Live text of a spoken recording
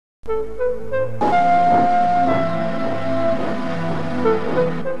Is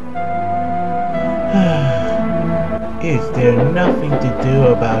there nothing to do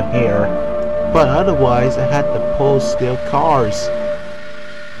about here? But otherwise I had to pull steel cars.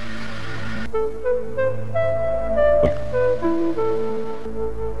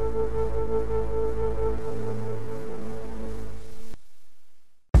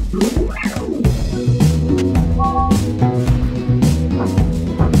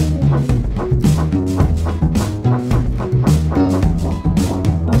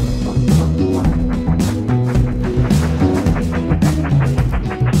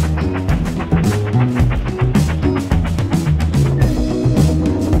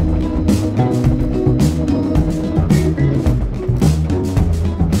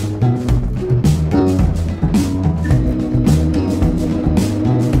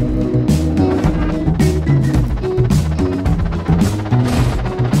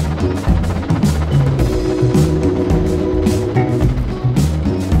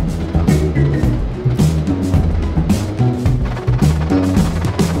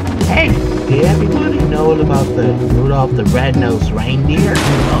 Did everybody know about the Rudolph the Red-Nosed Reindeer?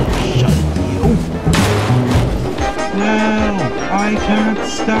 Oh, shut you! No, I can't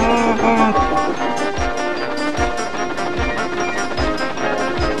stop!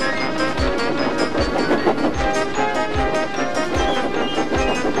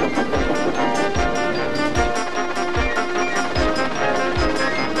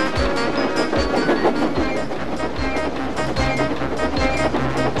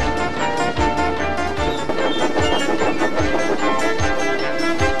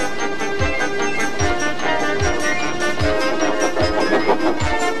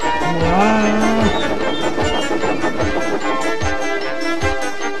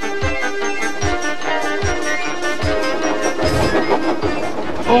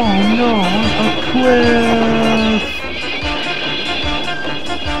 Oh no, a cliff!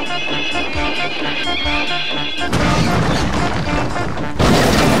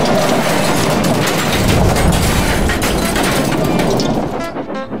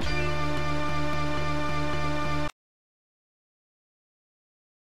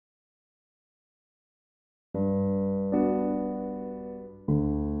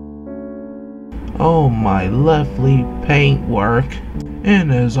 Oh, my lovely paintwork. It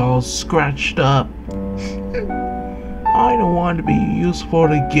is all scratched up. I don't want to be useful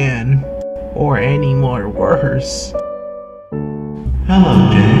again. Or any more worse.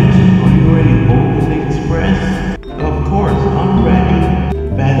 Hello, James. Are you ready to board the express? Of course, I'm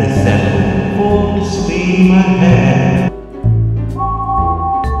ready. That is 7. Full steam ahead.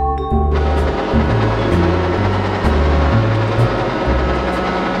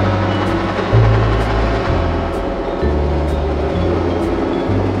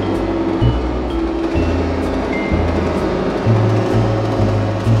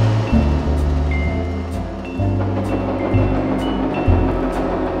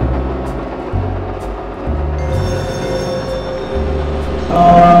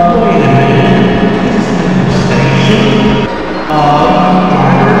 Wait a minute. This is the station.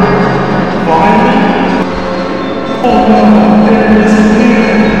 Fireman? Oh no, there is a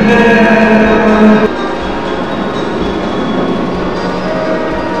man there.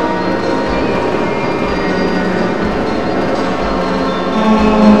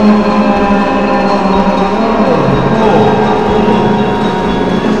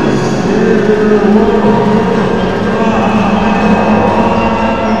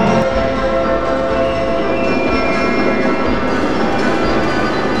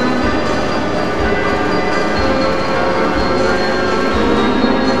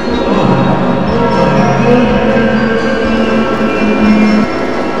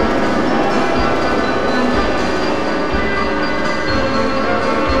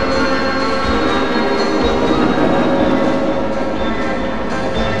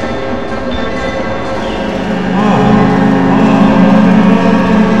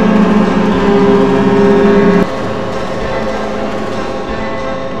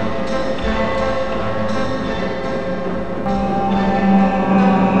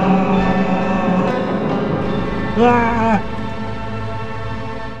 Ah!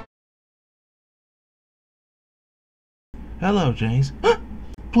 Hello, James.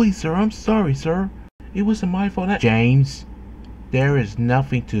 Please, sir, I'm sorry, sir. It wasn't my fault. James, there is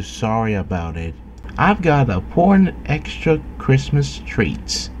nothing to sorry about it. I've got important extra Christmas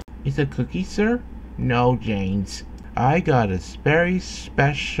treats. Is it cookies, sir? No, James. I got a very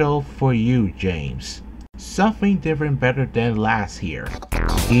special for you, James. Something different, better than last year.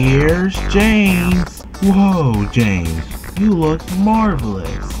 Here's James. Whoa, James. You look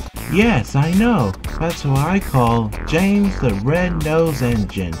marvelous. Yes, I know. That's what I call James the Red-Nosed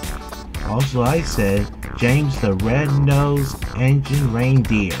Engine. Also, I said James the Red-Nosed Engine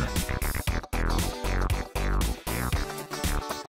Reindeer.